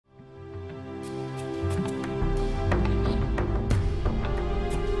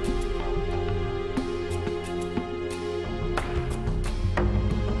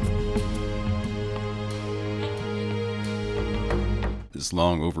This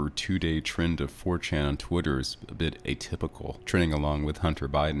long over 2-day trend of 4chan on Twitter is a bit atypical, trending along with Hunter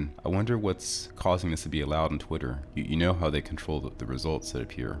Biden. I wonder what's causing this to be allowed on Twitter. You know how they control the results that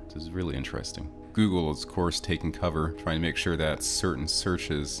appear. This is really interesting. Google is of course taking cover, trying to make sure that certain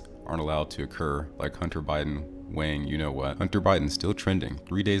searches aren't allowed to occur, like Hunter Biden weighing you know what. Hunter Biden's still trending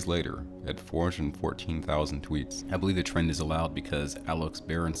 3 days later at 414,000 tweets. I believe the trend is allowed because Alex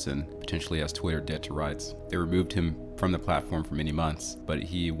Berenson potentially has Twitter dead to rights. They removed him from the platform for many months, but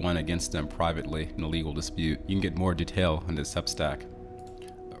he won against them privately in a legal dispute. You can get more detail on this Substack.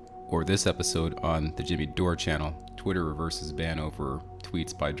 Or this episode on the Jimmy Dore channel, Twitter reverses ban over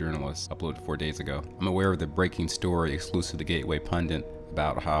tweets by journalists, uploaded 4 days ago. I'm aware of the breaking story exclusive to Gateway Pundit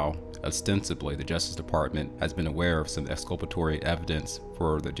about how ostensibly the Justice Department has been aware of some exculpatory evidence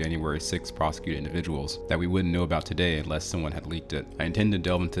for the January 6th prosecuted individuals that we wouldn't know about today unless someone had leaked it. I intend to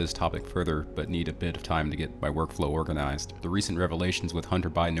delve into this topic further, but need a bit of time to get my workflow organized. The recent revelations with Hunter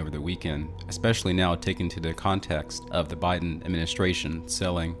Biden over the weekend, especially now taken into the context of the Biden administration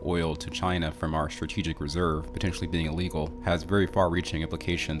selling oil to China from our strategic reserve, potentially being illegal, has very far-reaching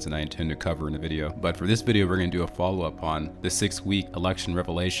implications, and I intend to cover in the video. But for this video, we're going to do a follow-up on the 6-week election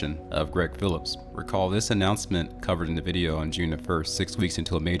revelation of Gregg Phillip. Recall this announcement covered in the video on June the 1st, 6 weeks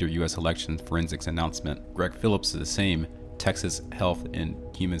until a major U.S. election forensics announcement. Gregg Phillip is the same Texas Health and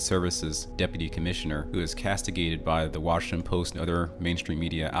Human Services Deputy Commissioner who is castigated by the Washington Post and other mainstream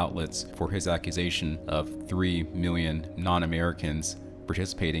media outlets for his accusation of 3 million non-Americans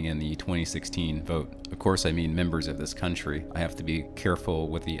participating in the 2016 vote. Of course, I mean members of this country. I have to be careful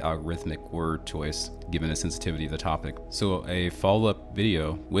with the algorithmic word choice given the sensitivity of the topic. So a follow-up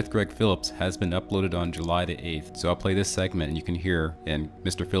video with Gregg Phillip has been uploaded on July the 8th. So I'll play this segment and you can hear in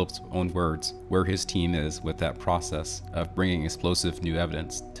Mr. Phillips' own words where his team is with that process of bringing explosive new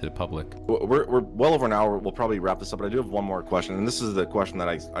evidence to the public. We're well over an hour. We'll probably wrap this up, but I do have one more question. And this is the question that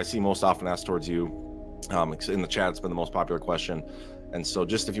I see most often asked towards you. In the chat, it's been the most popular question. And so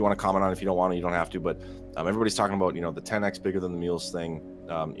just if you want to comment on it, if you don't want to, you don't have to, but everybody's talking about, the 10x bigger than the Mules thing,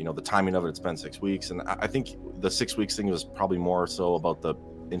 the timing of it, it's been 6 weeks. And I think the 6 weeks thing was probably more so about the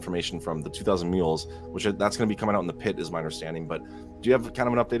information from the 2000 Mules, which that's going to be coming out in the pit is my understanding. But do you have kind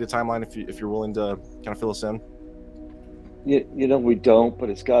of an updated timeline if you're willing to kind of fill us in? We don't, but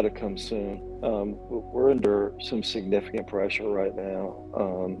it's got to come soon. We're under some significant pressure right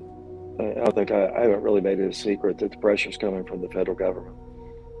now. I don't think I haven't really made it a secret that the pressure is coming from the federal government.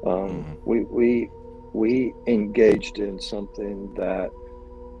 We engaged in something that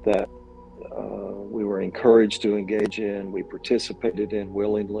we were encouraged to engage in. We participated in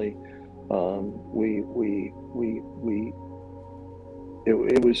willingly.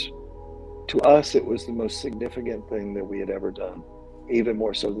 It was, to us, it was the most significant thing that we had ever done, even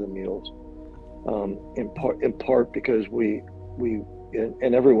more so than the Mules. In part because we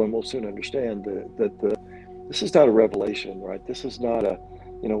and everyone will soon understand that this is not a revelation, right? This is not a,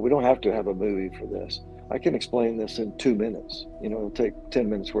 we don't have to have a movie for this. I can explain this in 2 minutes. It'll take 10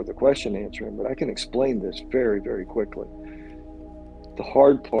 minutes worth of question answering, but I can explain this very, very quickly. The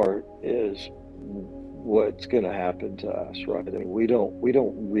hard part is what's going to happen to us, right? I mean, we don't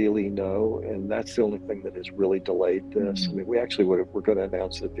really know, and that's the only thing that has really delayed this. I mean, we're going to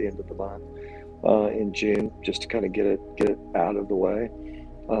announce it at the end of the month. In June, just to kind of get it out of the way.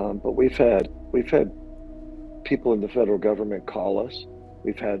 But we've had people in the federal government call us.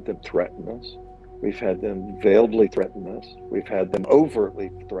 We've had them threaten us. We've had them veiledly threaten us. We've had them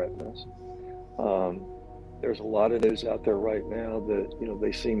overtly threaten us. There's a lot of news out there right now that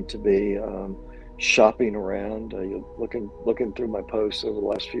they seem to be shopping around. You're looking through my posts over the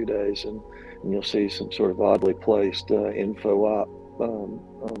last few days, and you'll see some sort of oddly placed info op.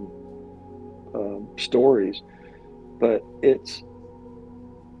 Stories, but it's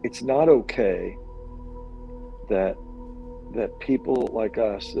not okay that people like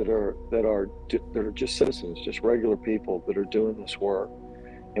us that are just citizens, just regular people that are doing this work,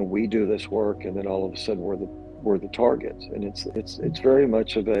 and we do this work, and then all of a sudden we're the targets. And it's very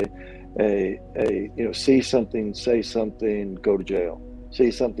much of a see something, say something, go to jail.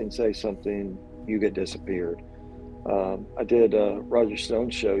 See something, say something, you get disappeared. I did Roger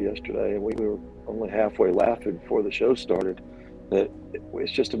Stone's show yesterday, and we were only halfway laughing before the show started that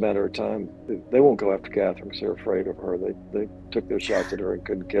it's just a matter of time. They won't go after Catherine because they're afraid of her. They took their shots at her and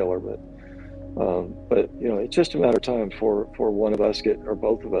couldn't kill her, but it's just a matter of time for one of us or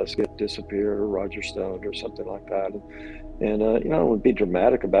both of us get disappeared, or Roger Stone or something like that. And I wouldn't be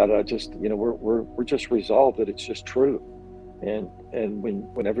dramatic about it. I just we're just resolved that it's just true. And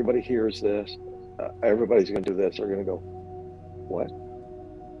when everybody hears this, everybody's going to do this. They're going to go, what?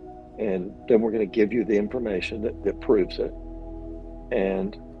 And then we're going to give you the information that proves it.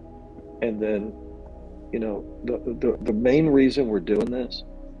 and then, you know, the main reason we're doing this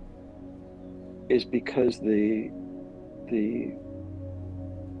is because the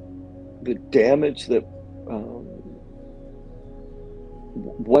damage that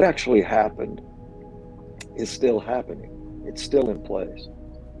what actually happened is still happening. It's still in place.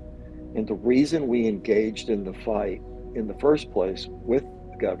 And the reason we engaged in the fight in the first place with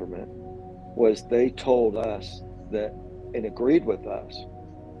the government was they told us that, and agreed with us,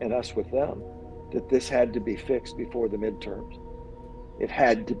 and us with them, that this had to be fixed before the midterms. It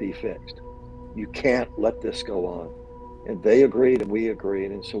had to be fixed. You can't let this go on. And they agreed and we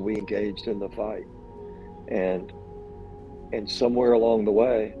agreed, and so we engaged in the fight. And somewhere along the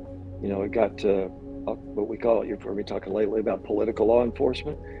way, you know, it got to what we call it, you've heard me talking lately about political law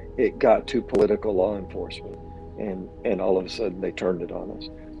enforcement. It got to political law enforcement, and all of a sudden they turned it on us.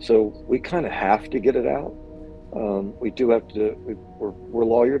 So we kind of have to get it out. We do have to, we're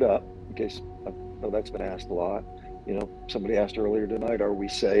lawyered up, in case, I know that's been asked a lot. You know, somebody asked earlier tonight, are we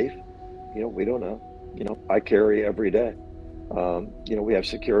safe? You know, we don't know. You know, I carry every day. You know, we have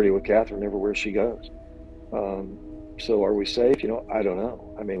security with Catherine everywhere she goes. So are we safe? You know, I don't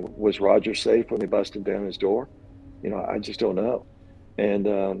know. I mean, was Roger safe when they busted down his door? You know, I just don't know.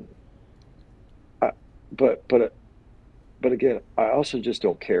 And but again, I also just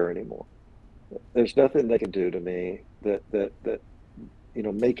don't care anymore. There's nothing they can do to me that you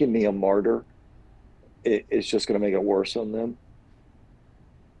know, making me a martyr is just going to make it worse on them.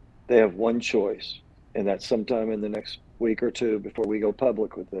 They have one choice, and that's sometime in the next week or two before we go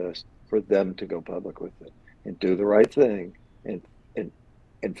public with this, for them to go public with it and do the right thing and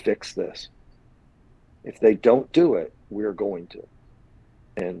fix this. If they don't do it, we're going to.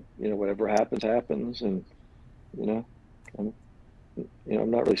 And, you know, whatever happens, happens. And, you know, I'm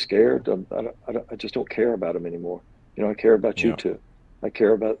not really scared. I just don't care about them anymore. You know, I care about you two. I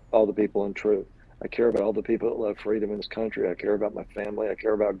care about all the people in truth. I care about all the people that love freedom in this country. I care about my family. I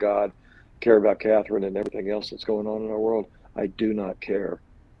care about God. I care about Catherine and everything else that's going on in our world. I do not care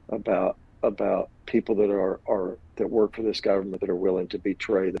about people that are that work for this government that are willing to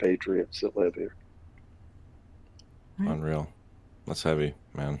betray the patriots that live here. Unreal. That's heavy,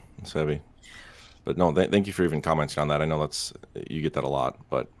 man. That's heavy. But no, thank you for even commenting on that. I know that's, you get that a lot,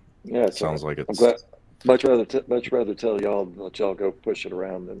 but yeah, it sounds like it's. I'm glad. Much rather tell y'all and let y'all go push it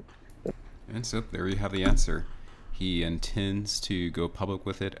around than. And so there you have the answer. He intends to go public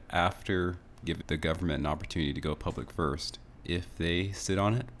with it after giving the government an opportunity to go public first. If they sit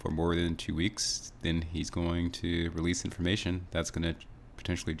on it for more than 2 weeks, then he's going to release information that's going to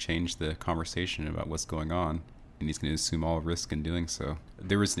potentially change the conversation about what's going on, and he's going to assume all risk in doing so.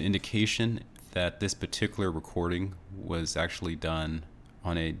 There was an indication that this particular recording was actually done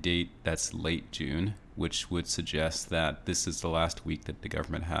on a date that's late June, which would suggest that this is the last week that the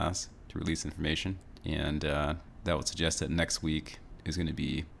government has to release information, and that would suggest that next week is going to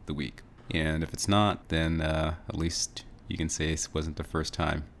be the week. And if it's not, then at least you can say it wasn't the first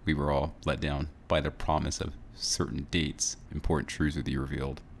time we were all let down by the promise of certain dates, important truths would be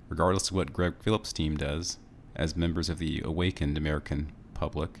revealed. Regardless of what Gregg Phillip's team does, as members of the awakened American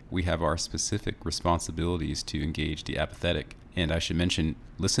public, we have our specific responsibilities to engage the apathetic. And I should mention,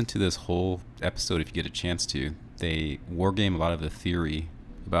 listen to this whole episode if you get a chance to. They wargame a lot of the theory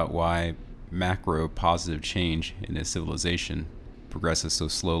about why macro positive change in a civilization progresses so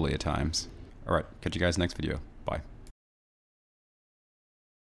slowly at times. All right, catch you guys next video.